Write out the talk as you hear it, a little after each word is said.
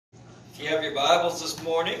If you have your Bibles this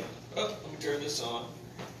morning, let me turn this on.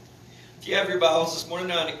 If you have your Bibles this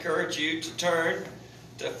morning, I'd encourage you to turn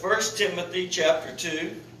to 1 Timothy chapter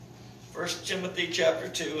 2. 1 Timothy chapter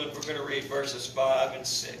 2, and we're going to read verses 5 and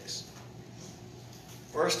 6.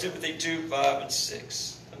 1 Timothy 2, 5 and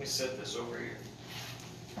 6. Let me set this over here.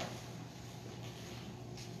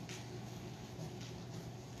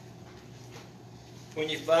 When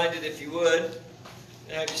you find it, if you would,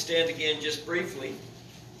 and have you stand again just briefly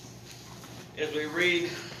as we read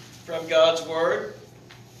from God's Word.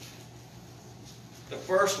 The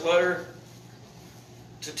first letter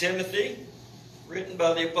to Timothy, written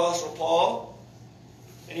by the Apostle Paul,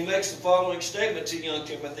 and he makes the following statement to young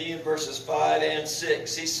Timothy in verses 5 and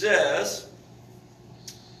 6. He says,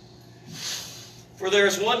 "For there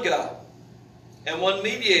is one God, and one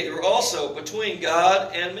mediator also between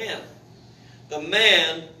God and men, the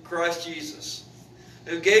man Christ Jesus,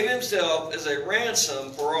 who gave himself as a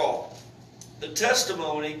ransom for all, the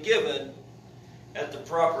testimony given at the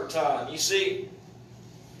proper time." You see,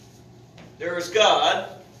 there is God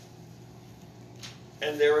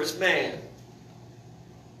and there is man.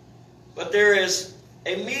 But there is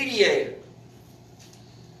a mediator.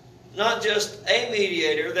 Not just a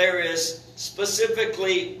mediator, there is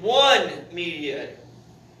specifically one mediator.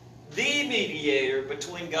 The mediator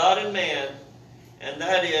between God and man, and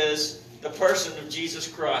that is the person of Jesus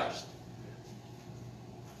Christ.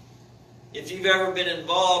 If you've ever been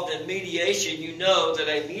involved in mediation, you know that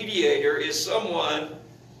a mediator is someone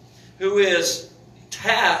who is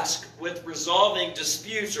tasked with resolving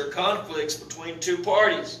disputes or conflicts between two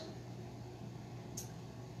parties.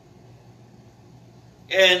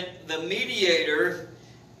 And the mediator,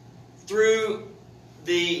 through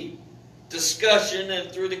the discussion and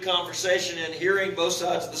through the conversation and hearing both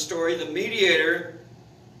sides of the story, the mediator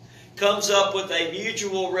comes up with a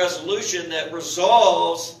mutual resolution that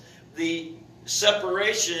resolves the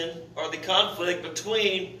separation or the conflict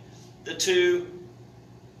between the two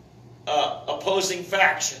opposing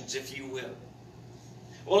factions, if you will.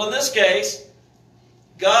 Well, in this case,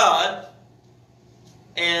 God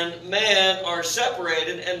and man are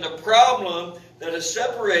separated, and the problem that is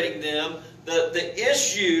separating them, the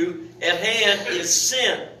issue at hand is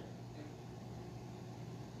sin.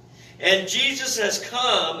 And Jesus has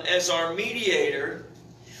come as our mediator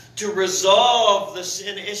to resolve the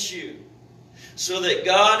sin issue so that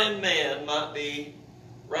God and man might be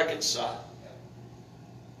reconciled.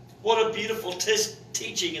 What a beautiful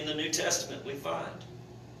teaching in the New Testament we find.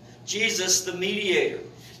 Jesus, the mediator.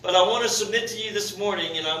 But I want to submit to you this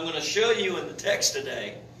morning, and I'm going to show you in the text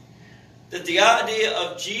today, that the idea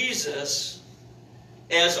of Jesus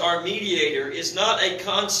as our mediator is not a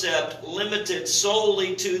concept limited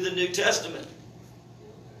solely to the New Testament.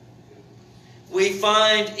 We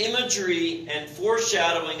find imagery and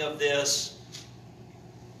foreshadowing of this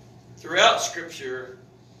throughout Scripture,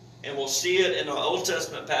 and we'll see it in our Old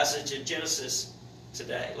Testament passage in Genesis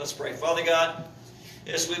today. Let's pray. Father God,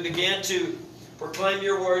 as we begin to proclaim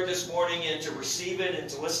your word this morning and to receive it and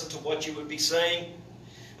to listen to what you would be saying,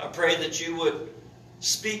 I pray that you would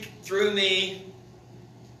speak through me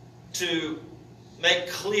to make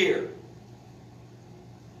clear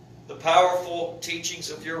the powerful teachings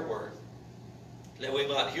of your word, that we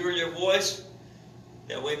might hear your voice,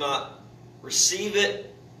 that we might receive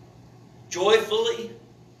it joyfully,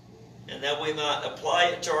 and that we might apply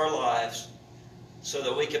it to our lives so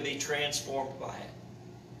that we can be transformed by it.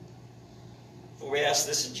 For we ask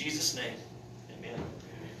this in Jesus' name. Amen.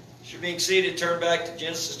 As you're being seated, turn back to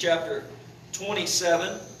Genesis chapter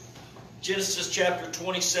 27. Genesis chapter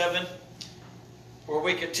 27, where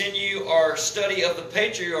we continue our study of the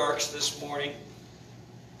patriarchs this morning.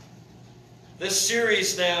 This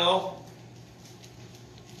series now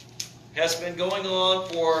has been going on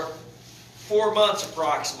for 4 months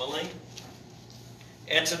approximately.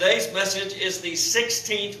 And today's message is the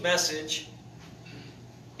 16th message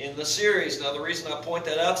in the series. Now, the reason I point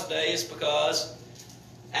that out today is because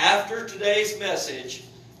after today's message,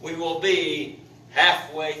 we will be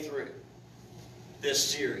halfway through this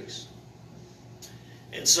series.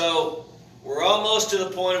 And so, we're almost to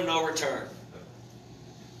the point of no return.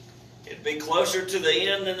 It'd be closer to the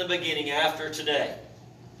end than the beginning after today.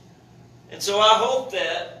 And so I hope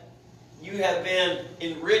that you have been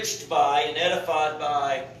enriched by and edified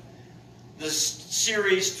by this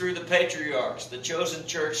series through the patriarchs, the Chosen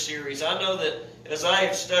Church series. I know that as I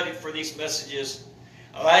have studied for these messages,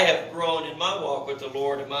 I have grown in my walk with the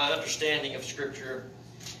Lord and my understanding of Scripture.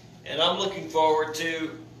 And I'm looking forward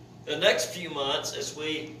to the next few months as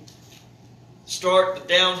we start the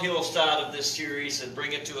downhill side of this series and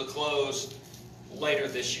bring it to a close later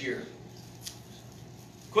this year.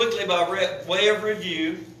 Quickly, by way of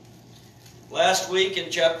review, last week in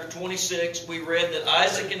chapter 26, we read that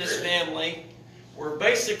Isaac and his family were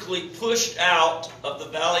basically pushed out of the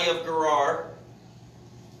valley of Gerar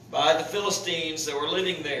by the Philistines that were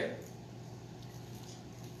living there.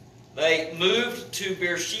 They moved to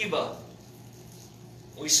Beersheba.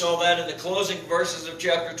 We saw that in the closing verses of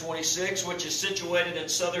chapter 26, which is situated in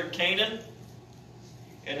southern Canaan,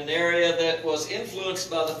 in an area that was influenced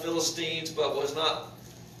by the Philistines, but was not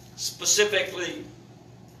specifically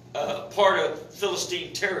part of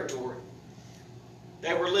Philistine territory.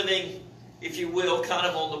 They were living, if you will, kind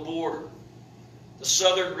of on the border, the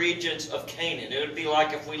southern regions of Canaan. It would be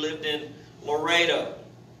like if we lived in Laredo.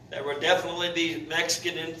 There would definitely be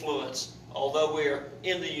Mexican influence, although we are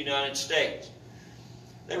in the United States.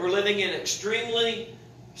 They were living in an extremely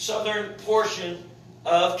southern portion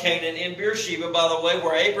of Canaan, in Beersheba, by the way,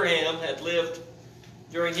 where Abraham had lived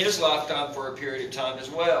during his lifetime for a period of time as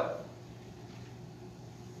well.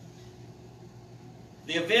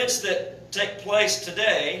 The events that take place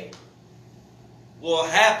today will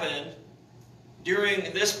happen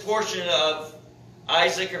during this portion of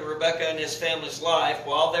Isaac and Rebekah and his family's life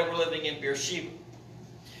while they were living in Beersheba.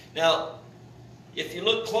 Now, if you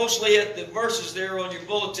look closely at the verses there on your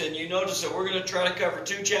bulletin, you notice that we're going to try to cover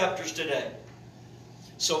 2 chapters today.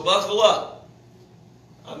 So buckle up.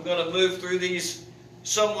 I'm going to move through these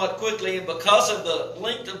somewhat quickly, and because of the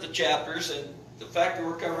length of the chapters and the fact that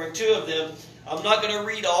we're covering 2 of them, I'm not going to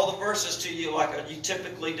read all the verses to you like you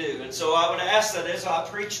typically do. And so I would ask that as I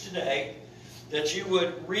preach today, that you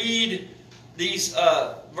would read these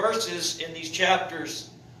verses in these chapters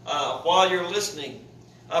while you're listening.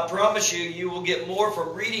 I promise you, you will get more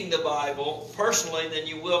from reading the Bible personally than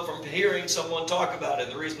you will from hearing someone talk about it.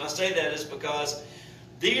 The reason I say that is because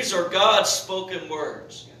these are God's spoken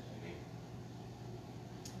words.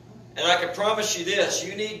 And I can promise you this,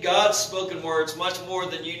 you need God's spoken words much more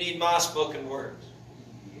than you need my spoken words.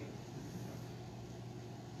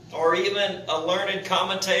 Or even a learned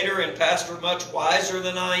commentator and pastor much wiser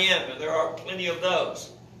than I am, and there are plenty of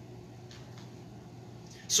those.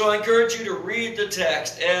 So I encourage you to read the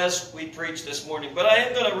text as we preach this morning, but I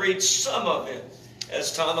am going to read some of it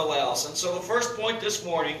as time allows. And so the first point this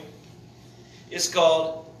morning is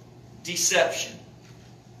called deception.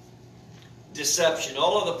 Deception.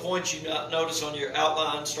 All of the points you notice on your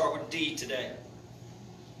outline start with D today.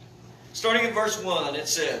 Starting in verse 1, it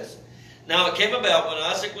says, "Now it came about when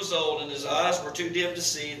Isaac was old and his eyes were too dim to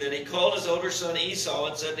see, that he called his older son Esau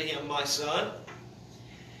and said to him, 'My son.'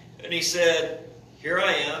 And he said, 'Here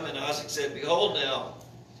I am.' And Isaac said, 'Behold now,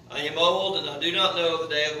 I am old and I do not know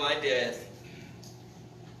the day of my death.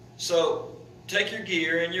 So take your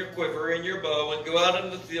gear and your quiver and your bow and go out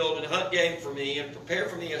into the field and hunt game for me and prepare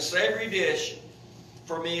for me a savory dish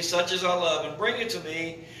for me such as I love and bring it to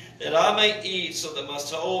me that I may eat so that my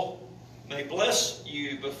soul may bless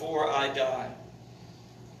you before I die.'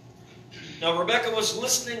 Now Rebekah was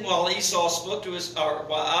listening while Isaac spoke to his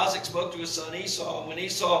son Esau. And when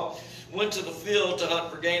Esau went to the field to hunt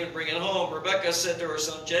for game and bring it home, Rebekah said to her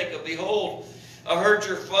son Jacob, 'Behold, I heard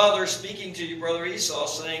your father speaking to your brother Esau,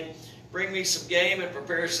 saying, Bring me some game and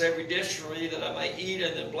prepare a savory dish for me that I may eat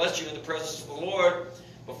and then bless you in the presence of the Lord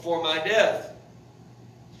before my death.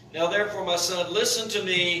 Now therefore, my son, listen to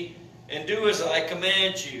me and do as I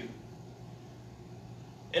command you.'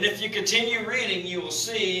 And if you continue reading, you will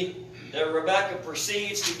see that Rebekah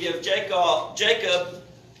proceeds to give Jacob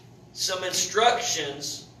some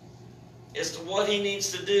instructions as to what he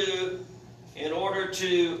needs to do in order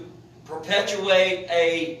to perpetuate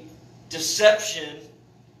a deception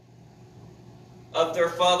of their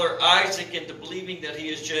father Isaac into believing that he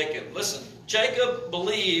is Jacob. Listen, Jacob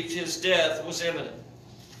believed his death was imminent.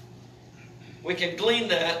 We can glean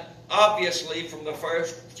that, obviously, from the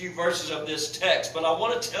first few verses of this text. But I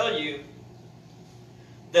want to tell you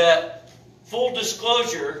that, full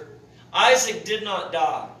disclosure, Isaac did not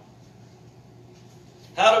die.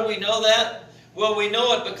 How do we know that? Well, we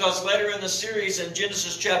know it because later in the series in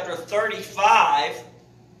Genesis chapter 35,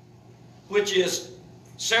 which is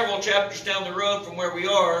several chapters down the road from where we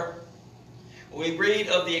are, we read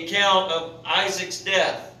of the account of Isaac's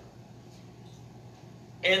death.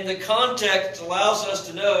 And the context allows us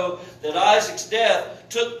to know that Isaac's death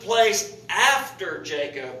took place after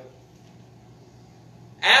Jacob.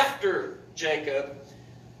 After Jacob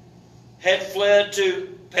had fled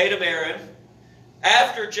to Padan-Aram.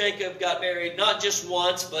 After Jacob got married not just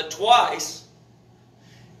once but twice.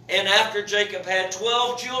 And after Jacob had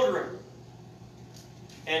 12 children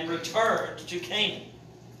and returned to Canaan.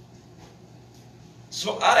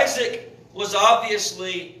 So Isaac was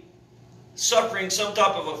obviously suffering some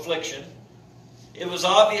type of affliction. It was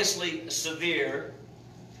obviously severe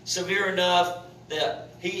enough that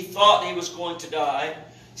he thought he was going to die,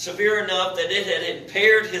 severe enough that it had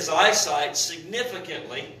impaired his eyesight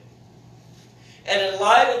significantly. And in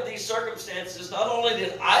light of these circumstances, not only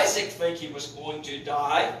did Isaac think he was going to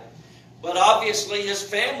die, but obviously his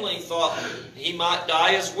family thought he might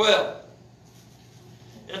die as well.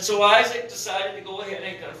 And so Isaac decided to go ahead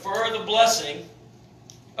and confer the blessing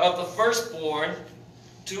of the firstborn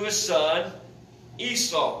to his son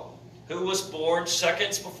Esau, who was born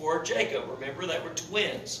seconds before Jacob. Remember, they were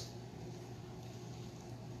twins.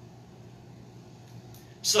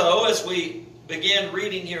 So, as we begin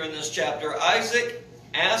reading here in this chapter, Isaac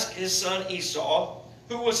asked his son Esau,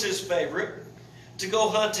 who was his favorite, to go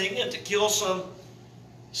hunting and to kill some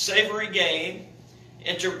savory game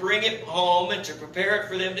and to bring it home and to prepare it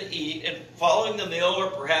for them to eat. And following the meal,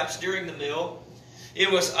 or perhaps during the meal,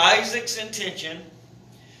 it was Isaac's intention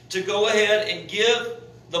to go ahead and give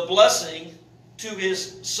the blessing to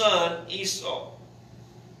his son Esau.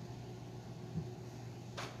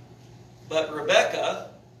 But Rebekah,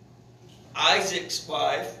 Isaac's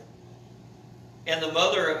wife, and the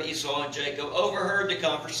mother of Esau and Jacob, overheard the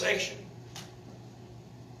conversation.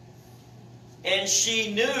 And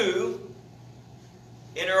she knew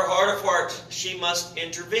in her heart of hearts she must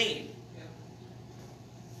intervene.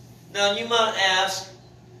 Now you might ask,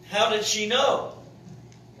 how did she know?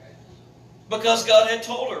 Because God had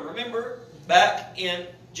told her. Remember, back in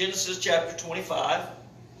Genesis chapter 25,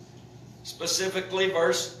 specifically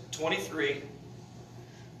verse 23,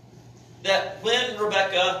 that when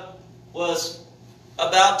Rebekah was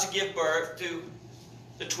about to give birth to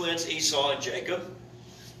the twins Esau and Jacob,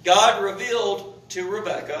 God revealed to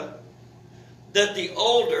Rebekah that the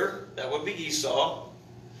older, that would be Esau,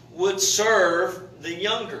 would serve the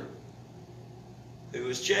younger, who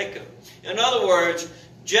is Jacob. In other words,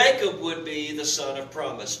 Jacob would be the son of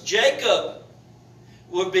promise. Jacob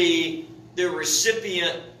would be the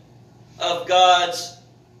recipient of God's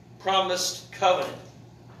promised covenant,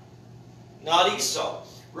 not Esau.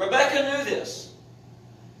 Rebekah knew this.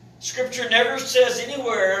 Scripture never says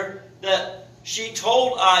anywhere that she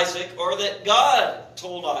told Isaac or that God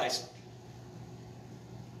told Isaac.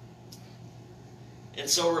 And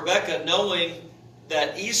so Rebekah, knowing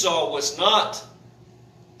that Esau was not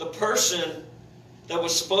the person that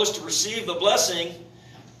was supposed to receive the blessing,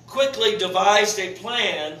 quickly devised a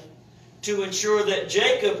plan to ensure that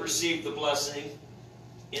Jacob received the blessing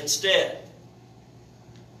instead.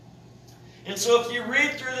 And so if you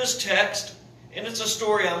read through this text, and it's a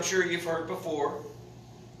story I'm sure you've heard before,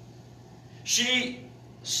 she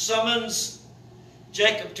summons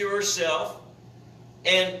Jacob to herself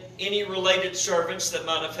and any related servants that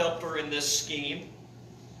might have helped her in this scheme.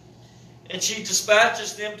 And she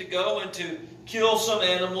dispatches them to go and to kill some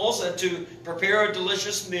animals and to prepare a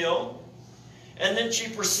delicious meal. And then she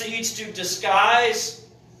proceeds to disguise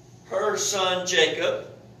her son Jacob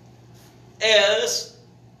as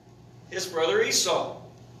his brother Esau.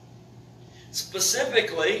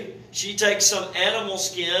 Specifically, she takes some animal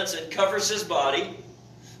skins and covers his body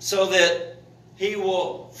so that he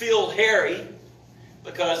will feel hairy,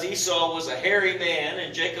 because Esau was a hairy man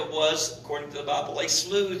and Jacob was, according to the Bible, a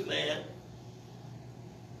smooth man.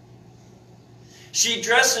 She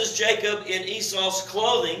dresses Jacob in Esau's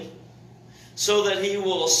clothing so that he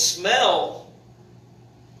will smell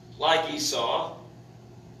like Esau.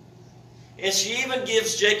 And she even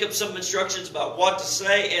gives Jacob some instructions about what to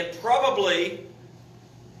say, and probably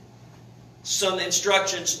some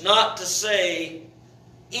instructions not to say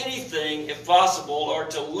anything if possible, or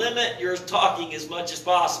to limit your talking as much as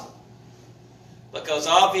possible. Because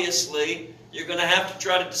obviously you're going to have to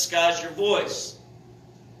try to disguise your voice.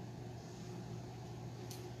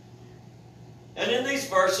 And in these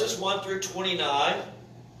verses 1 through 29,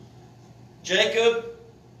 Jacob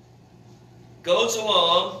goes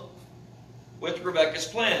along with Rebekah's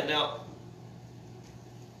plan. Now,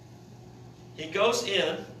 he goes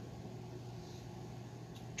in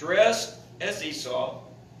dressed as Esau,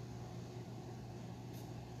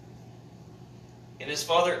 and his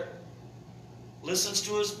father listens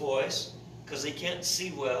to his voice because he can't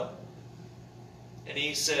see well, and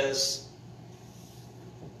he says,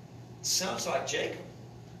 "Sounds like Jacob."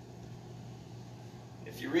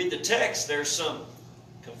 If you read the text, there's some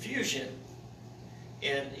confusion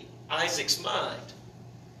in Isaac's mind.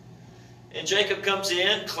 And Jacob comes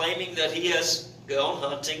in claiming that he has gone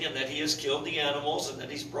hunting and that he has killed the animals and that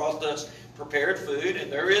he's brought us prepared food,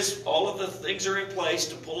 and there is, all of the things are in place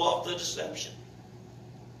to pull off the deception.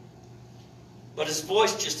 But his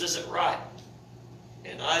voice just isn't right.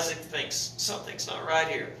 And Isaac thinks, something's not right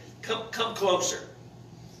here. Come closer.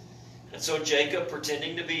 And so Jacob,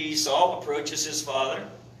 pretending to be Esau, approaches his father.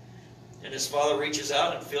 And his father reaches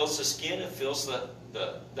out and feels the skin and feels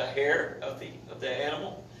the hair of the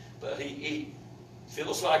animal. But he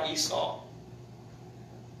feels like Esau.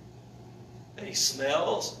 And he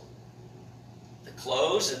smells the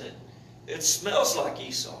clothes, and it smells like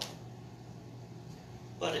Esau.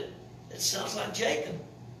 But it sounds like Jacob.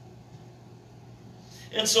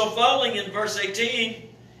 And so following in verse 18,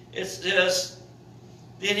 it says,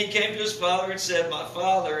 then he came to his father and said, my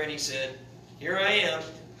father. And he said, here I am.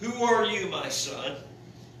 Who are you, my son?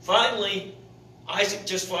 Finally, Isaac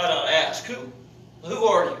just flat out asked, who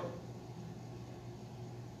are you?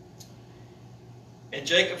 And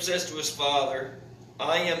Jacob says to his father,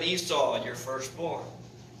 I am Esau, your firstborn.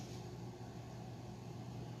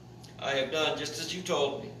 I have done just as you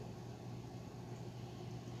told me.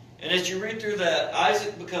 And as you read through that,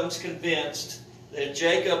 Isaac becomes convinced that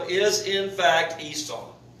Jacob is in fact Esau.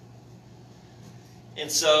 And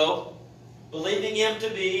so, believing him to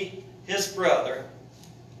be his brother,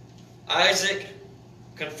 Isaac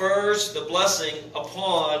confers the blessing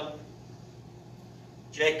upon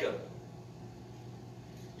Jacob.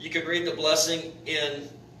 You can read the blessing in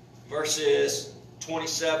verses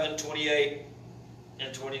 27, 28,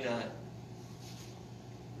 and 29.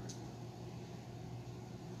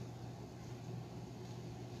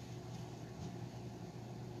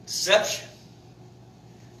 Deception.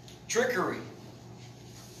 Trickery.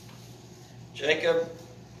 Jacob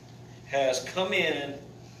has come in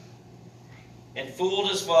and fooled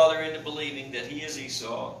his father into believing that he is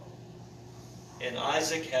Esau. And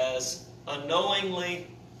Isaac has unknowingly,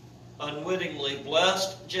 unwittingly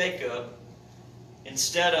blessed Jacob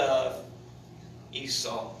instead of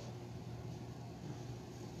Esau.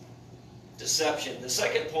 Deception. The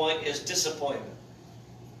second point is disappointment.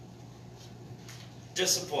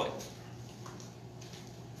 Disappointment.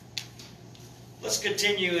 Let's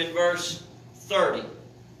continue in verse 30.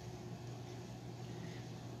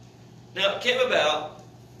 Now it came about,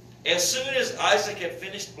 as soon as Isaac had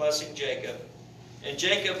finished blessing Jacob, and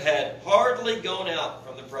Jacob had hardly gone out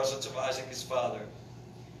from the presence of Isaac his father,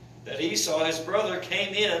 that Esau his brother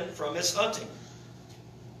came in from his hunting.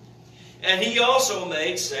 And he also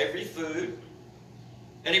made savory food,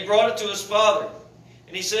 and he brought it to his father.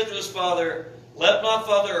 And he said to his father, let my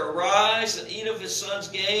father arise and eat of his son's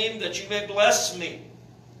game, that you may bless me.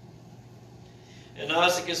 And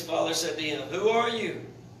Isaac his father said to him, who are you?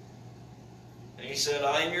 And he said,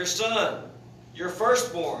 I am your son, your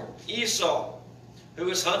firstborn, Esau, who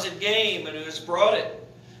has hunted game and who has brought it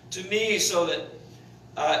to me so that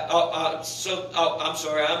I'm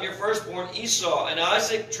your firstborn, Esau. And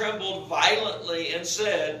Isaac trembled violently and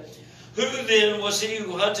said, who then was he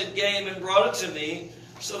who hunted game and brought it to me,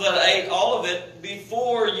 so that I ate all of it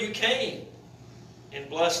before you came? And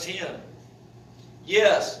blessed him.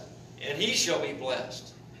 Yes, and he shall be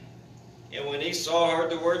blessed. And when Esau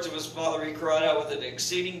heard the words of his father, he cried out with an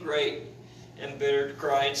exceeding great and bitter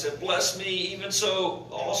cry, and said, bless me, even so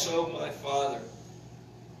also my father.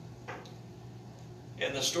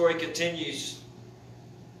 And the story continues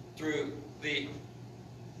through the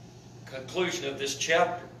conclusion of this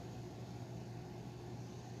chapter.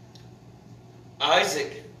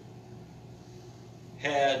 Isaac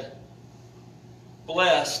had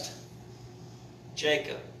blessed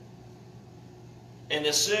Jacob. And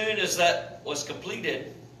as soon as that was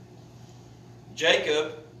completed,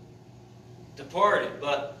 Jacob departed.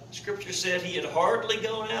 But Scripture said he had hardly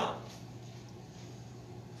gone out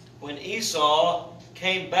when Esau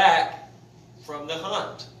came back from the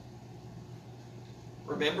hunt.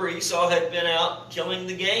 Remember, Esau had been out killing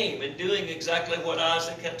the game and doing exactly what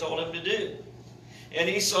Isaac had told him to do. And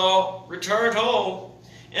Esau returned home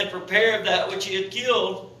and prepared that which he had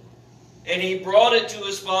killed, and he brought it to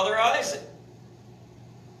his father Isaac.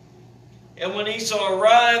 And when Esau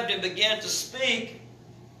arrived and began to speak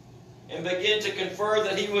and began to confer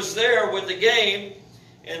that he was there with the game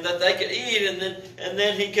and that they could eat and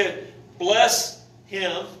then he could bless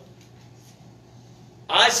him,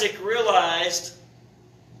 Isaac realized,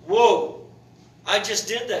 whoa, I just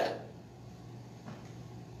did that.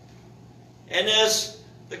 And as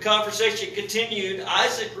the conversation continued,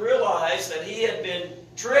 Isaac realized that he had been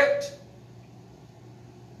tricked.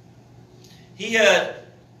 He had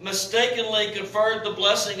mistakenly conferred the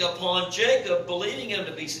blessing upon Jacob, believing him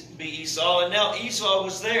to be Esau, and now Esau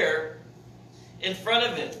was there in front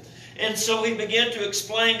of him. And so he began to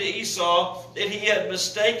explain to Esau that he had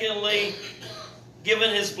mistakenly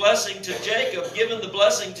given his blessing to Jacob, given the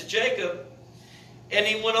blessing to Jacob, and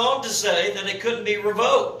he went on to say that it couldn't be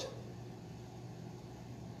revoked.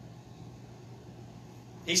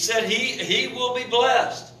 He said he will be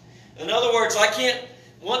blessed. In other words,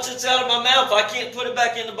 once it's out of my mouth, I can't put it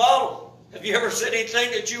back in the bottle. Have you ever said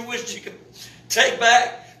anything that you wished you could take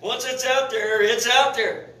back? Once it's out there, it's out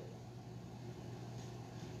there.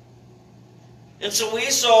 And so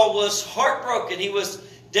Esau was heartbroken. He was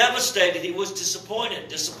devastated. He was disappointed.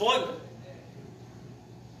 Disappointment.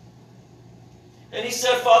 And he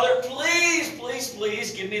said, Father, please, please,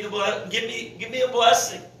 please give me a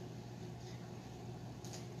blessing.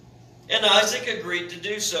 And Isaac agreed to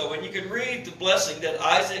do so. And you can read the blessing that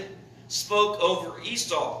Isaac spoke over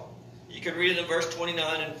Esau. You can read it in verse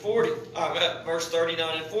 29 and 40, verse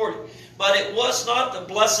 39 and 40. But it was not the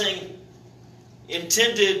blessing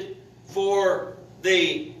intended for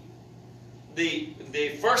the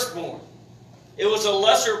firstborn. It was a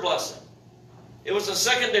lesser blessing. It was a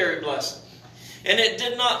secondary blessing. And it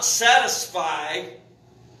did not satisfy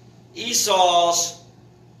Esau's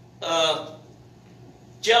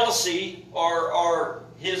jealousy or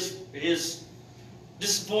his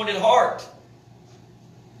disappointed heart.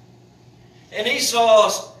 And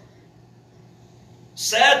Esau's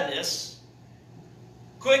sadness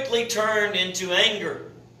quickly turned into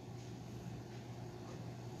anger.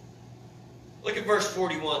 Look at verse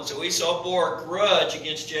 41. So Esau bore a grudge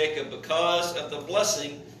against Jacob because of the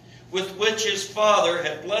blessing with which his father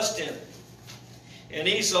had blessed him. And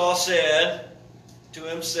Esau said to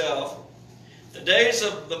himself, the days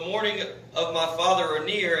of the mourning of my father are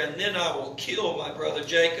near, and then I will kill my brother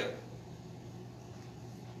Jacob.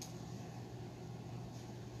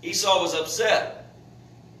 Esau was upset.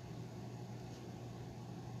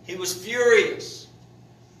 He was furious.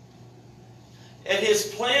 And his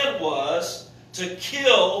plan was to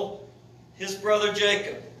kill his brother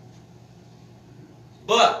Jacob.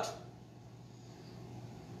 But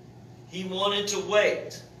he wanted to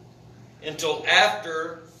wait until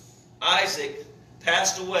after Isaac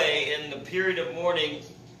passed away and the period of mourning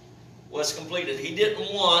was completed. He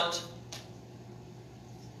didn't want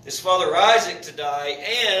his father Isaac to die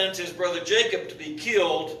and his brother Jacob to be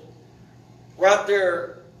killed right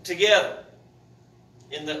there together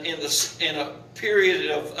in a period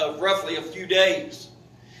of roughly a few days.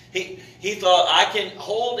 He thought, I can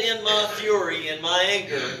hold in my fury and my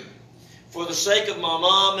anger for the sake of my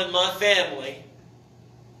mom and my family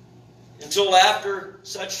until after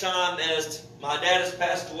such time as my dad has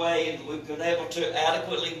passed away and we've been able to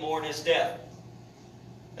adequately mourn his death.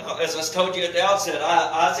 Now, as I told you at the outset,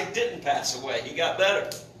 Isaac didn't pass away. He got better.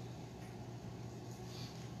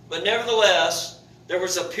 But nevertheless, there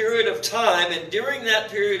was a period of time, and during that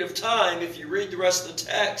period of time, if you read the rest of the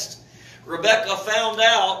text, Rebekah found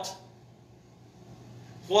out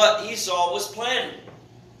what Esau was planning.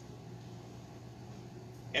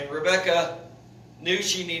 And Rebekah knew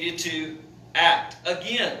she needed to act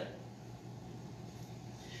again.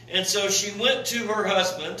 And so she went to her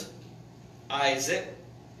husband, Isaac,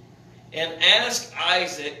 and asked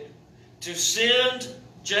Isaac to send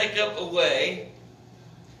Jacob away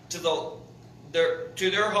to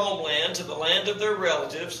their homeland, to the land of their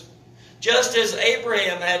relatives, just as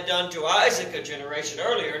Abraham had done to Isaac a generation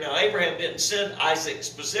earlier. Now, Abraham didn't send Isaac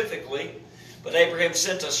specifically, but Abraham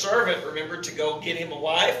sent a servant, remember, to go get him a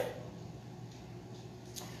wife.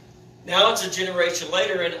 Now it's a generation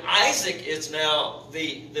later, and Isaac is now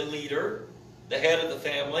the leader, the head of the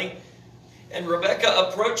family. And Rebekah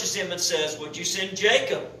approaches him and says, would you send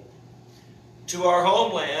Jacob to our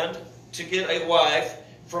homeland to get a wife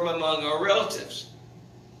from among our relatives?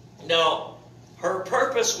 Now, her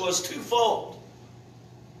purpose was twofold.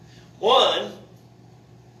 One,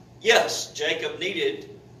 yes, Jacob needed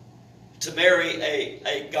to marry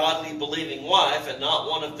a godly, believing wife and not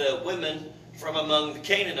one of the women from among the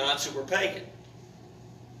Canaanites who were pagan.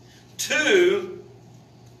 Two,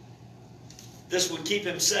 this would keep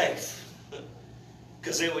him safe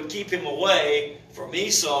because it would keep him away from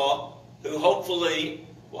Esau, who hopefully,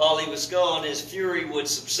 while he was gone, his fury would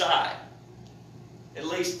subside, at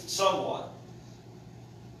least somewhat.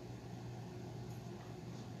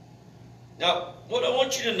 Now, what I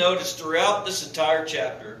want you to notice throughout this entire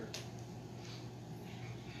chapter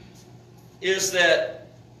is that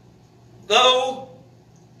though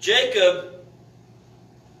Jacob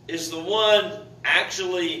is the one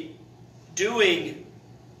actually doing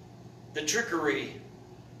the trickery,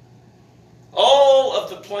 all of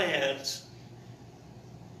the plans,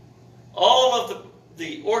 all of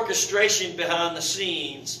the orchestration behind the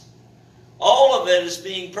scenes, all of it is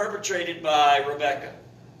being perpetrated by Rebekah.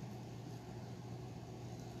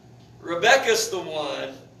 Rebekah's the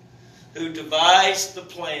one who devised the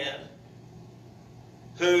plan,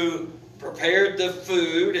 who prepared the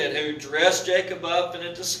food, and who dressed Jacob up in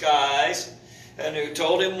a disguise, and who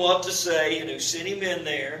told him what to say, and who sent him in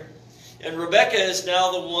there. And Rebekah is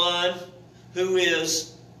now the one who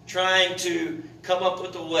is trying to come up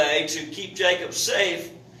with a way to keep Jacob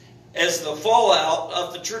safe as the fallout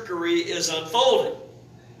of the trickery is unfolding.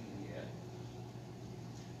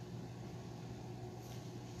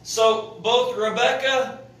 So both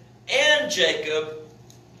Rebekah and Jacob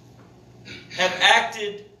have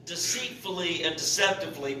acted deceitfully and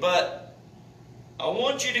deceptively, but I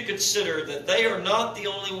want you to consider that they are not the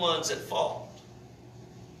only ones at fault.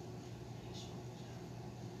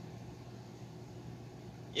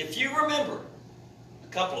 If you remember, a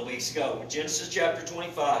couple of weeks ago, in Genesis chapter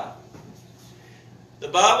 25, the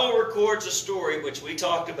Bible records a story which we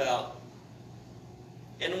talked about,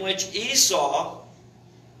 in which Esau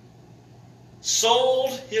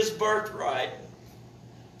sold his birthright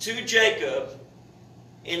to Jacob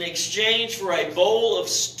in exchange for a bowl of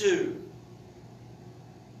stew.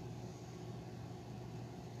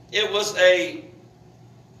 It was a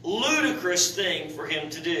ludicrous thing for him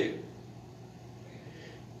to do.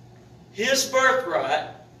 His birthright,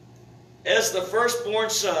 as the firstborn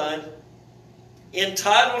son,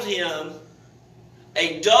 entitled him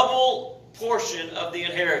a double portion of the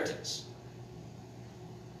inheritance.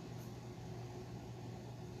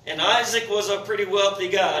 And Isaac was a pretty wealthy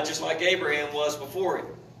guy, just like Abraham was before him.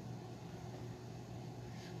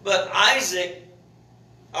 But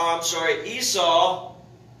Esau,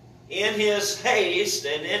 in his haste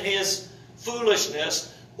and in his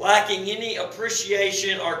foolishness, lacking any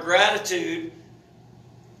appreciation or gratitude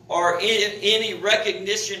or any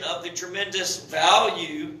recognition of the tremendous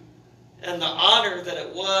value and the honor that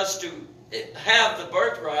it was to have the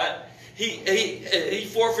birthright, he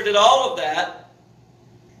forfeited all of that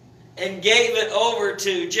and gave it over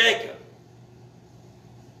to Jacob.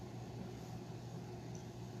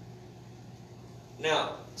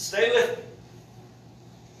 Now, stay with me.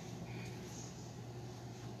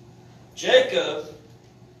 Jacob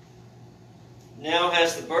now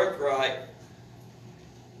has the birthright,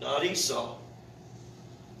 not Esau.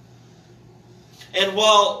 And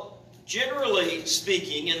while generally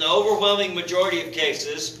speaking, in the overwhelming majority of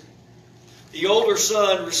cases, the older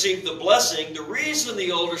son received the blessing, the reason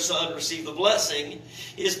the older son received the blessing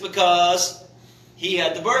is because he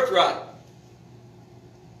had the birthright.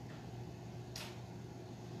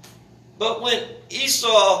 But when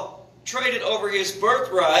Esau traded over his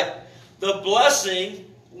birthright, the blessing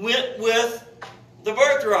went with the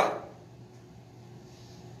birthright.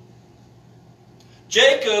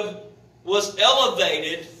 Jacob was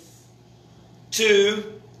elevated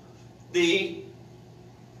to the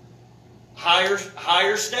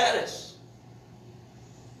higher status.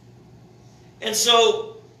 And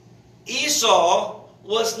so Esau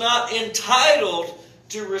was not entitled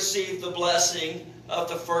to receive the blessing of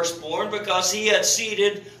the firstborn because he had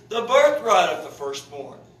ceded the birthright of the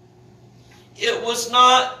firstborn. It was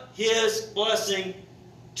not his blessing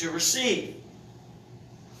to receive.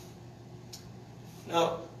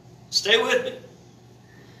 Now, stay with me.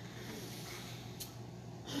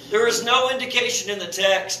 There is no indication in the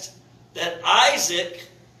text that Isaac,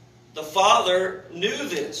 the father, knew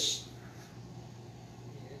this.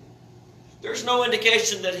 There's no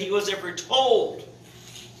indication that he was ever told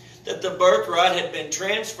that the birthright had been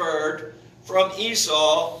transferred from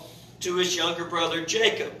Esau to his younger brother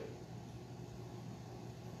Jacob.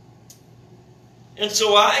 And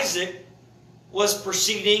so Isaac was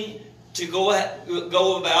proceeding to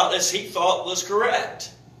go about as he thought was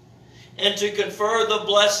correct, and to confer the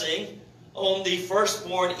blessing on the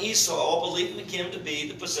firstborn Esau, believing him to be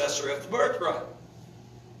the possessor of the birthright.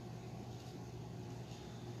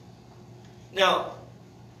 Now,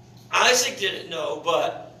 Isaac didn't know,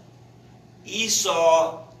 but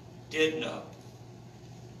Esau did know.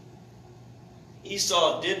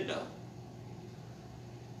 Esau did know.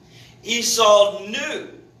 Esau knew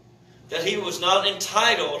that he was not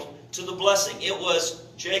entitled to the blessing. It was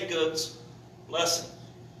Jacob's blessing.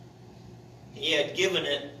 He had given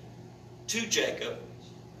it to Jacob.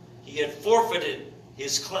 He had forfeited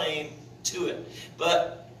his claim to it.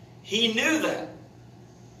 But he knew that.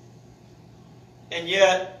 And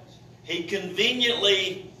yet, he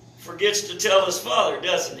conveniently forgets to tell his father,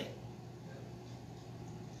 doesn't he?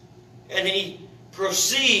 And he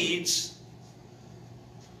proceeds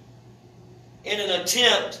in an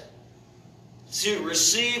attempt to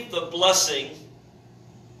receive the blessing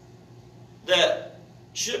that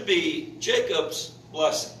should be Jacob's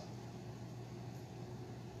blessing.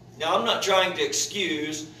 Now, I'm not trying to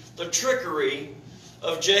excuse the trickery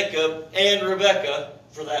of Jacob and Rebekah,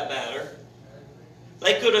 for that matter.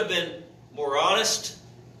 They could have been more honest.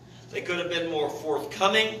 They could have been more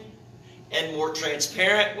forthcoming and more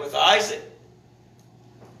transparent with Isaac.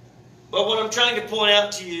 But what I'm trying to point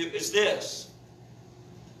out to you is this.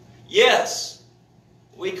 Yes,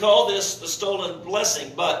 we call this the stolen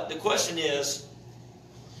blessing, but the question is,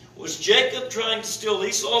 was Jacob trying to steal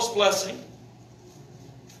Esau's blessing,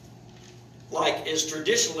 like is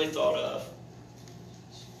traditionally thought of?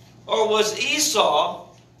 Or was Esau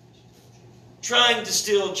trying to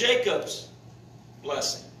steal Jacob's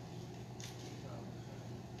blessing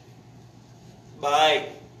by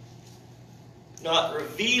not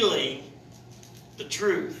revealing the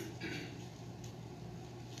truth?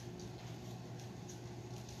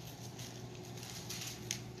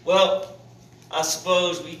 Well, I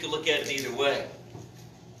suppose we could look at it either way.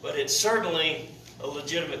 But it's certainly a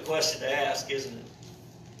legitimate question to ask, isn't it?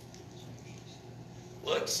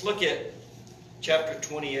 Let's look at chapter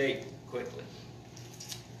 28 quickly.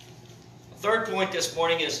 The third point this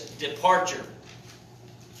morning is departure.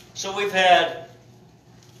 So we've had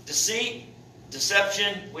deceit,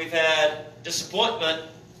 deception, we've had disappointment,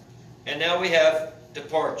 and now we have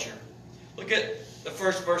departure. Look at the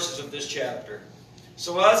first verses of this chapter.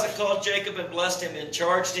 So Isaac called Jacob and blessed him and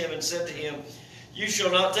charged him and said to him, "You shall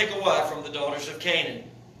not take a wife from the daughters of Canaan.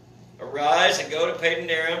 Arise and go to Padan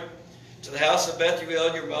Aram, to the house of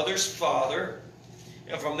Bethuel, your mother's father,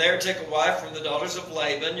 and from there take a wife from the daughters of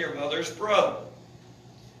Laban, your mother's brother.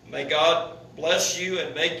 May God bless you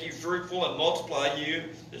and make you fruitful and multiply you,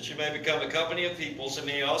 that you may become a company of peoples, and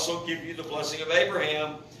may also give you the blessing of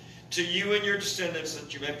Abraham to you and your descendants,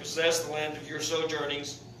 that you may possess the land of your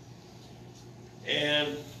sojournings,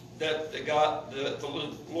 and that the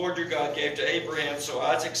Lord your God gave to Abraham." So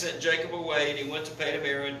Isaac sent Jacob away, and he went to Padan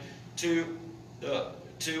Aram to the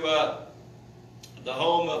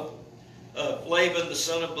home of Laban, the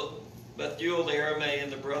son of Bethuel the Aramean,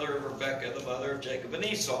 the brother of Rebekah, the mother of Jacob and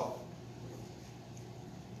Esau.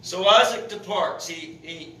 So Isaac departs.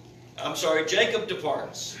 Jacob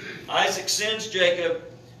departs. Isaac sends Jacob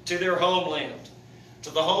to their homeland, to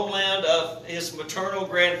the homeland of his maternal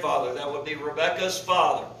grandfather. That would be Rebekah's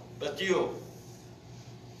father, Bethuel.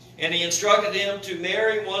 And he instructed him to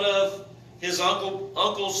marry one of his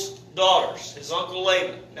uncle's daughters, his uncle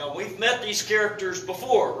Laban. Now, we've met these characters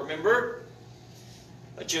before, remember?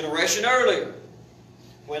 A generation earlier,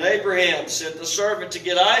 when Abraham sent the servant to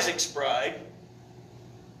get Isaac's bride,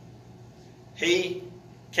 he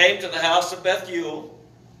came to the house of Bethuel,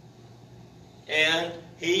 and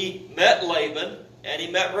he met Laban, and he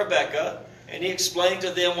met Rebekah, and he explained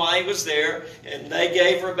to them why he was there, and they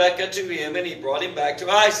gave Rebekah to him, and he brought him back to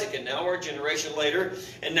Isaac. And now we're a generation later,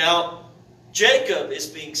 and now Jacob is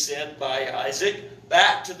being sent by Isaac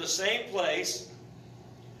back to the same place,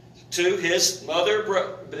 to his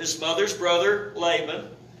mother's brother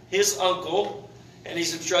Laban, his uncle, and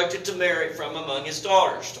he's instructed to marry from among his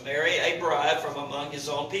daughters, to marry a bride from among his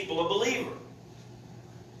own people, a believer.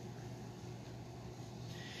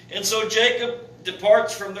 And so Jacob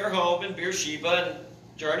departs from their home in Beersheba and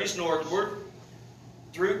journeys northward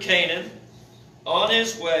through Canaan on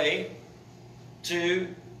his way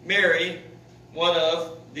to marry one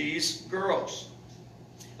of these girls.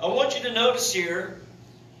 I want you to notice here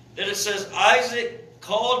that it says Isaac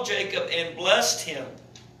called Jacob and blessed him.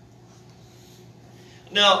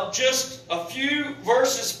 Now, just a few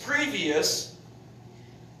verses previous,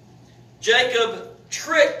 Jacob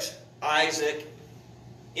tricked Isaac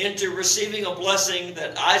into receiving a blessing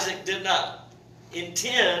that Isaac did not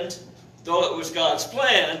intend, though it was God's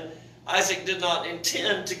plan. Isaac did not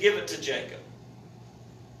intend to give it to Jacob.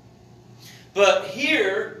 But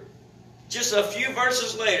here, just a few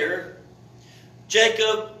verses later,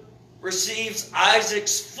 Jacob receives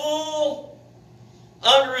Isaac's full,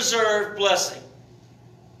 unreserved blessing.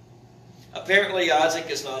 Apparently, Isaac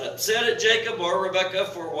is not upset at Jacob or Rebekah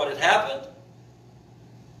for what had happened.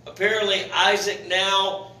 Apparently, Isaac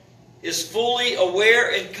now is fully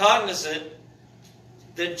aware and cognizant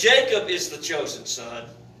that Jacob is the chosen son,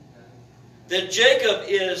 that Jacob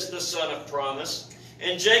is the son of promise,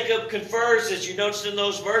 and Jacob confers, as you noticed in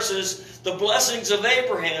those verses, the blessings of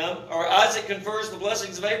Abraham, or Isaac confers the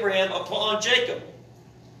blessings of Abraham upon Jacob.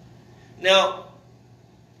 Now,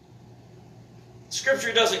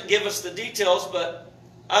 Scripture doesn't give us the details, but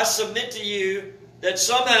I submit to you that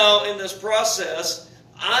somehow in this process,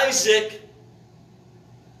 Isaac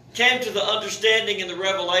came to the understanding in the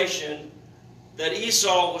revelation that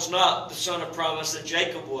Esau was not the son of promise, that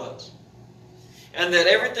Jacob was. And that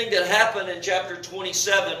everything that happened in chapter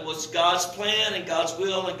 27 was God's plan and God's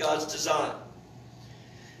will and God's design.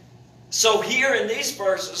 So here in these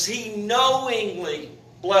verses, he knowingly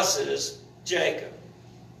blesses Jacob.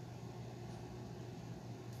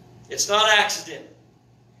 It's not accident.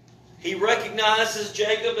 He recognizes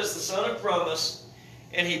Jacob as the son of promise,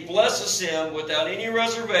 and he blesses him without any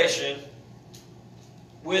reservation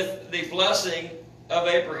with the blessing of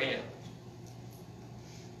Abraham.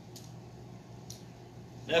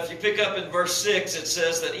 Now, if you pick up in verse 6, it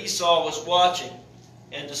says that Esau was watching.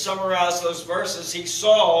 And to summarize those verses, he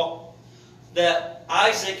saw that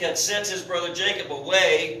Isaac had sent his brother Jacob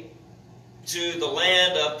away to the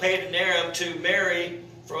land of Padan Aram to marry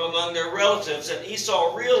from among their relatives. And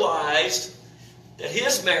Esau realized that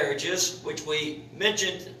his marriages, which we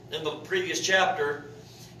mentioned in the previous chapter,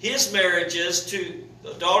 his marriages to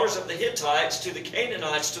the daughters of the Hittites, to the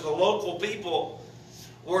Canaanites, to the local people,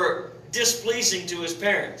 were displeasing to his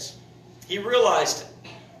parents. He realized it.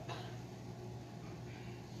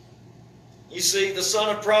 You see, the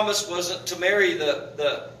son of promise wasn't to marry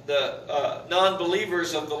the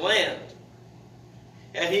non-believers of the land.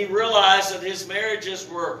 And he realized that his marriages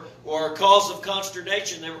were a cause of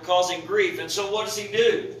consternation. They were causing grief. And so what does he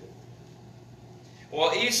do?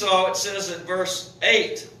 Well, Esau, it says in verse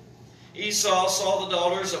 8, Esau saw the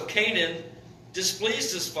daughters of Canaan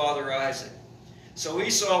displeased his father Isaac. So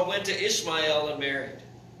Esau went to Ishmael and married.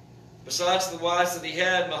 Besides the wives that he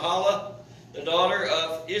had, Mahalath, the daughter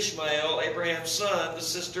of Ishmael, Abraham's son, the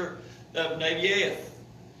sister of Nebaioth.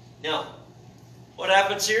 Now, what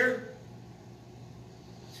happens here?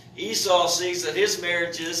 Esau sees that his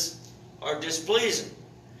marriages are displeasing.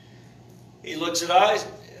 He looks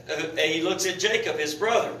at Jacob, his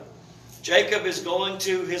brother. Jacob is going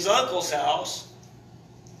to his uncle's house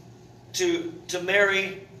to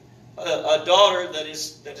marry a daughter that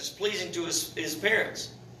is pleasing to his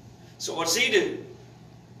parents. So what's he do?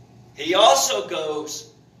 He also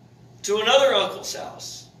goes to another uncle's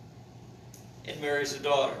house and marries a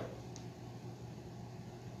daughter.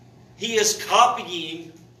 He is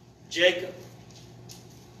copying Jacob.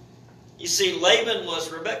 You see, Laban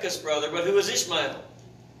was Rebekah's brother, but who was Ishmael?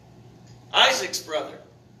 Isaac's brother.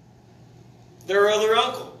 Their other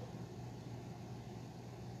uncle.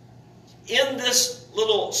 In this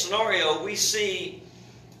little scenario, we see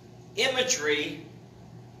imagery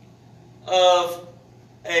of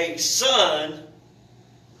a son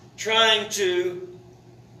trying to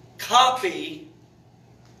copy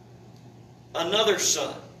another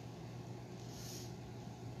son.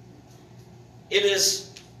 It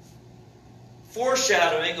is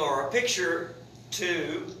foreshadowing or a picture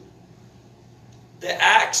to the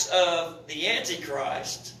acts of the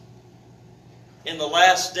Antichrist in the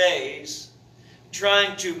last days,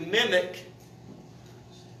 trying to mimic,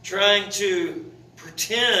 trying to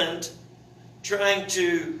pretend, trying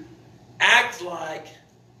to act like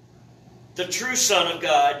the true Son of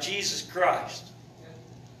God, Jesus Christ.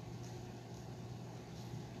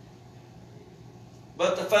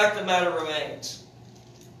 But the fact of the matter remains,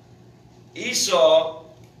 Esau,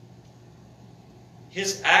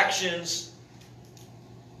 his actions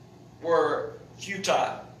were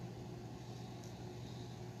futile.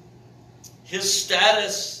 His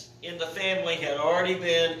status in the family had already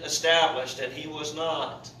been established, and he was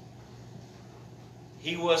not.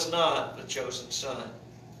 He was not the chosen son.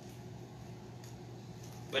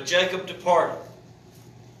 But Jacob departed,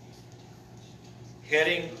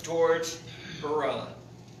 heading towards Haran.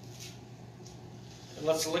 And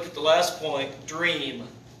let's look at the last point, dream.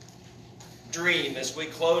 Dream, as we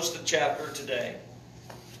close the chapter today.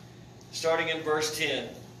 Starting in verse 10.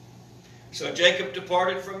 So Jacob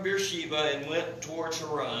departed from Beersheba and went towards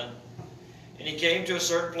Haran. And he came to a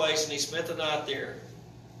certain place, and he spent the night there.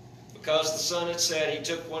 Because the sun had set, he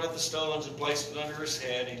took one of the stones and placed it under his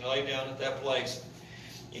head, and he lay down at that place.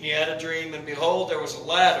 And he had a dream, and behold, there was a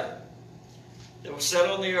ladder that was set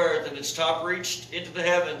on the earth, and its top reached into the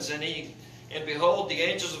heavens. And behold, the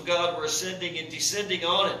angels of God were ascending and descending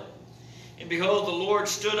on it. And behold, the Lord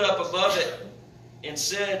stood up above it and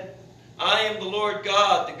said, I am the Lord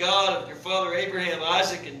God, the God of your father Abraham,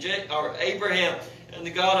 Abraham, and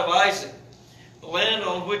the God of Isaac. The land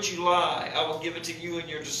on which you lie, I will give it to you and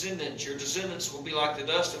your descendants. Your descendants will be like the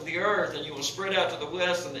dust of the earth, and you will spread out to the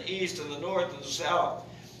west and the east and the north and the south.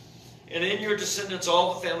 And in your descendants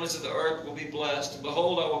all the families of the earth will be blessed. And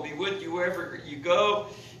behold, I will be with you wherever you go,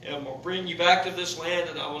 and will bring you back to this land,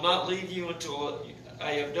 and I will not leave you until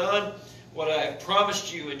I have done what I have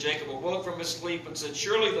promised you. And Jacob awoke from his sleep and said,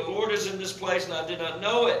 surely the Lord is in this place, and I did not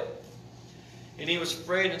know it. And he was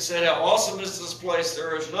afraid and said, how awesome is this place!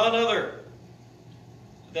 There is none other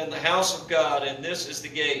than the house of God, and this is the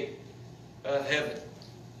gate of heaven.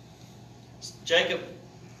 Jacob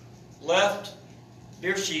left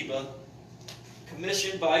Beersheba,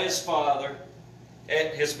 commissioned by his father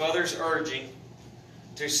at his mother's urging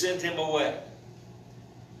to send him away.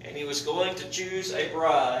 And he was going to choose a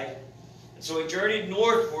bride. And so he journeyed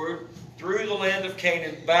northward through the land of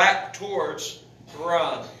Canaan back towards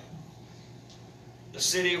Haran, the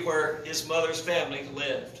city where his mother's family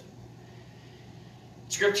lived.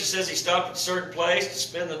 Scripture says he stopped at a certain place to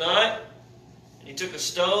spend the night, and he took a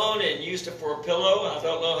stone and used it for a pillow. I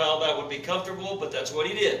don't know how that would be comfortable, but that's what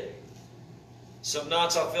he did. Some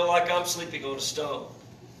nights I feel like I'm sleeping on a stone.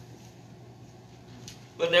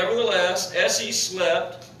 But nevertheless, as he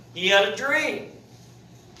slept, he had a dream.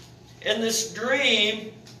 And this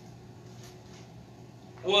dream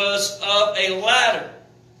was of a ladder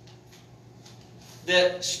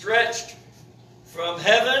that stretched from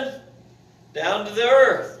heaven down to the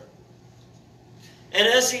earth. And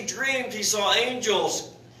as he dreamed, he saw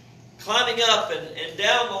angels climbing up and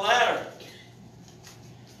down the ladder.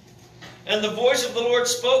 And the voice of the Lord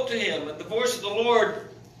spoke to him, and the voice of the Lord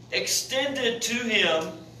extended to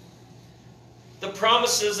him the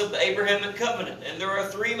promises of the Abrahamic covenant. And there are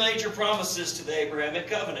 3 major promises to the Abrahamic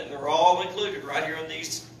covenant. They're all included right here in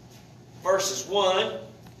these verses. 1,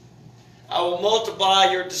 I will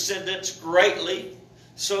multiply your descendants greatly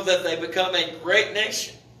so that they become a great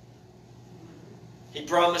nation. He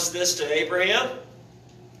promised this to Abraham.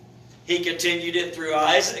 He continued it through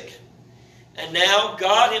Isaac. And now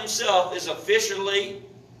God himself is officially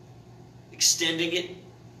extending it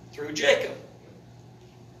through Jacob.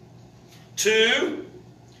 2,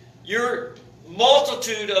 your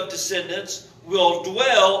multitude of descendants will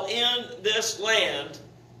dwell in this land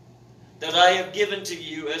that I have given to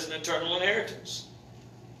you as an eternal inheritance.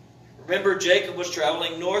 Remember, Jacob was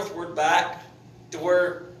traveling northward back to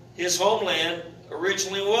where his homeland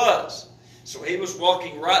originally was. So he was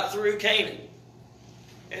walking right through Canaan.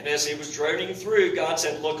 And as he was journeying through, God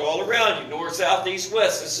said, look all around you, north, south, east,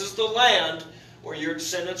 west. This is the land where your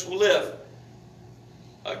descendants will live.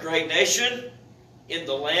 A great nation in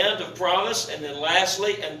the land of promise. And then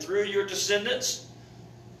lastly, and through your descendants,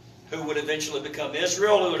 who would eventually become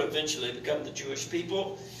Israel, who would eventually become the Jewish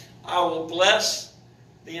people, I will bless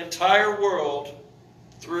the entire world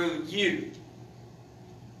through you.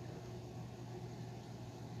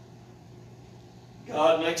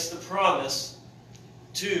 God makes the promise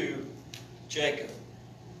to Jacob.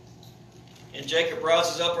 And Jacob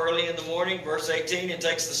rises up early in the morning, verse 18, and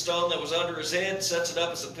takes the stone that was under his head, sets it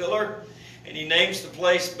up as a pillar, and he names the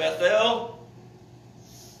place Bethel.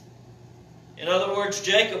 In other words,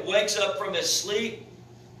 Jacob wakes up from his sleep,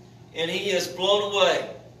 and he is blown away.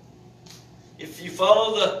 If you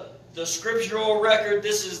follow the scriptural record,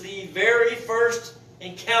 this is the very first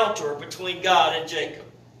encounter between God and Jacob.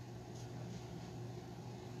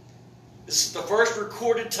 This is the first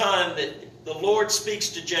recorded time that the Lord speaks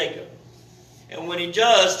to Jacob. And when he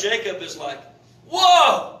does, Jacob is like,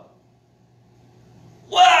 whoa!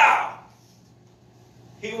 Wow!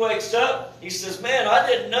 He wakes up, he says, man, I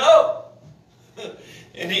didn't know.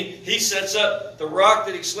 And he sets up the rock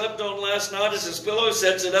that he slept on last night as his pillow,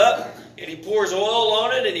 sets it up, and he pours oil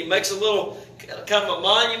on it, and he makes a little kind of a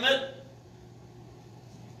monument.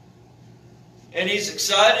 And he's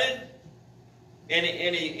excited. And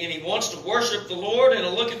he wants to worship the Lord. And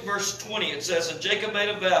look at verse 20. It says, and Jacob made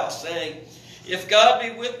a vow, saying, if God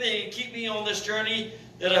be with me and keep me on this journey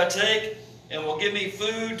that I take, and will give me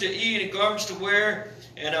food to eat and garments to wear,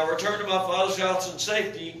 and I'll return to my father's house in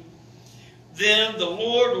safety, then the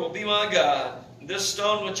Lord will be my God. This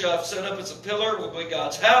stone which I've set up as a pillar will be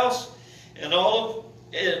God's house, and all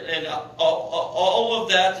of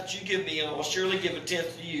that you give me, I will surely give a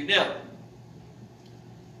tenth to you. Now,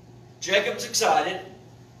 Jacob's excited.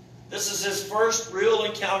 This is his first real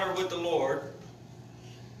encounter with the Lord.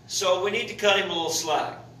 So we need to cut him a little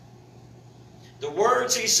slack. The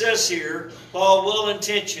words he says here, while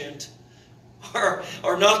well-intentioned, are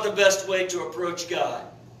not the best way to approach God.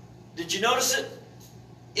 Did you notice it?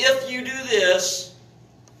 If you do this,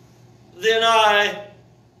 then I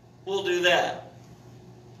will do that.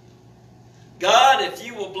 God, if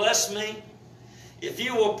you will bless me, if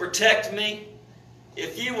you will protect me,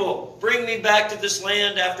 if you will bring me back to this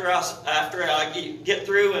land after I get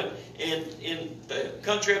through and in the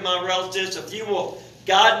country of my relatives, if you will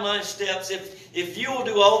guide my steps, if you will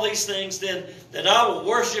do all these things, then I will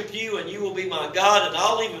worship you, and you will be my God, and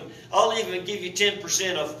I'll even give you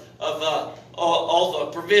 10% of all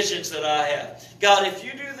the provisions that I have. God, if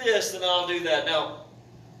you do this, then I'll do that. Now,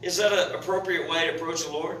 is that an appropriate way to approach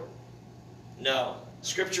the Lord? No.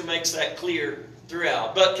 Scripture makes that clear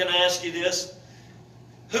throughout. But can I ask you this?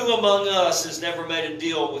 Who among us has never made a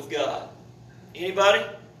deal with God? Anybody?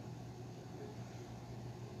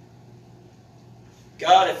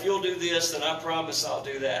 God, if you'll do this, then I promise I'll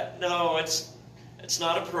do that. No, it's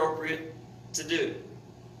not appropriate to do.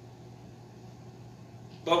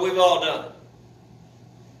 But we've all done it.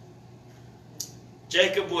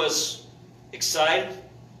 Jacob was excited.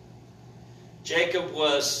 Jacob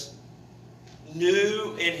was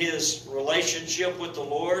new in his relationship with the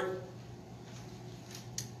Lord.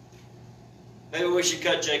 Maybe we should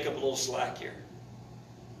cut Jacob a little slack here.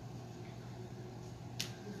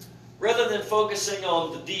 Rather than focusing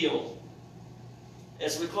on the deal,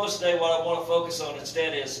 as we close today, what I want to focus on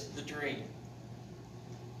instead is the dream.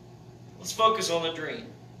 Let's focus on the dream.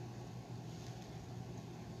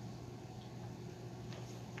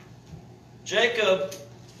 Jacob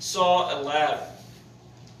saw a ladder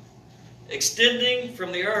extending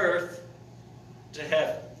from the earth to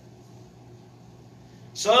heaven.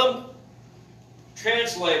 Some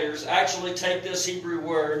translators actually take this Hebrew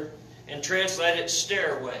word and translate it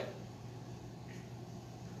stairway.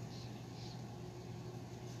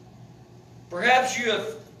 Perhaps you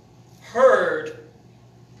have heard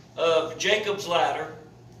of Jacob's ladder,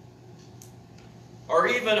 or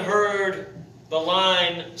even heard the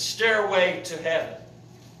line, stairway to heaven.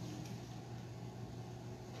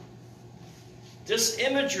 This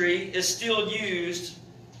imagery is still used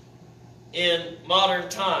in modern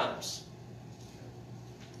times.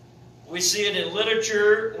 We see it in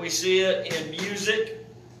literature, we see it in music,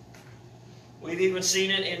 we've even seen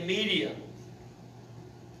it in media.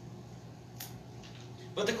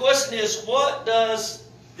 But the question is, what does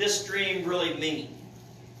this dream really mean?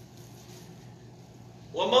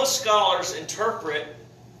 Well, most scholars interpret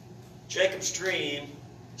Jacob's dream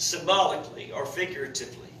symbolically or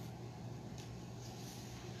figuratively.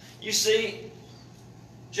 You see,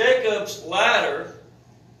 Jacob's ladder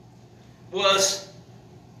was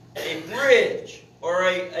a bridge or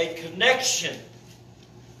a connection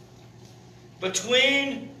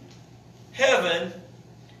between heaven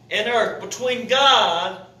and earth, between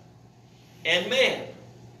God and man.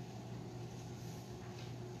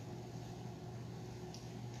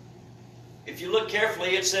 If you look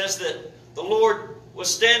carefully, it says that the Lord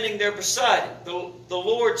was standing there beside him. The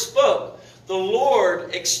Lord spoke. The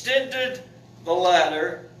Lord extended the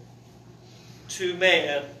ladder to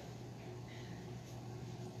man.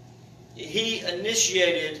 He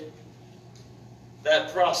initiated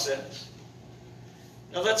that process.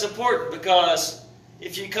 Now that's important because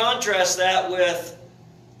if you contrast that with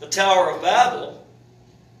the Tower of Babel,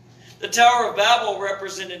 the Tower of Babel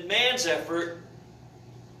represented man's effort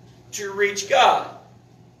to reach God.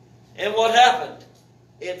 And what happened?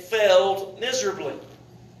 It failed miserably.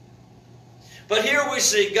 But here we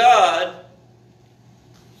see God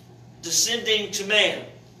descending to man.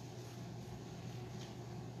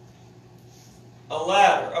 A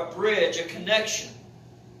ladder, a bridge, a connection.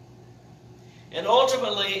 And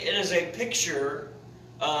ultimately, it is a picture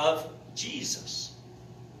of Jesus.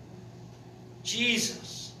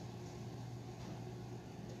 Jesus.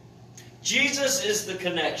 Jesus is the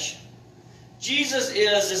connection. Jesus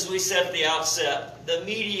is, as we said at the outset, the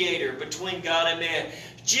mediator between God and man.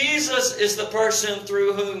 Jesus is the person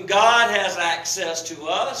through whom God has access to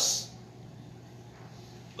us.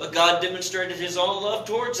 But God demonstrated His own love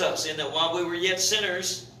towards us in that while we were yet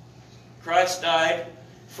sinners, Christ died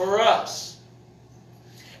for us.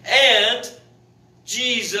 And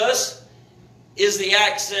Jesus is the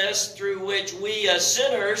access through which we as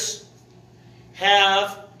sinners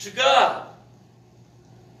have to God.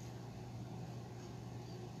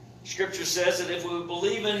 Scripture says that if we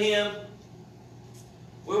believe in Him,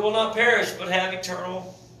 we will not perish but have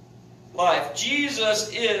eternal life. Jesus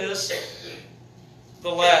is the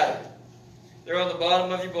ladder. There on the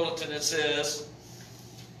bottom of your bulletin it says,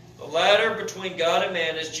 the ladder between God and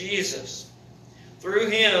man is Jesus. Through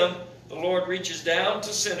Him, the Lord reaches down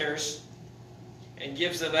to sinners and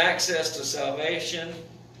gives them access to salvation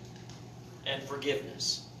and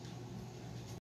forgiveness.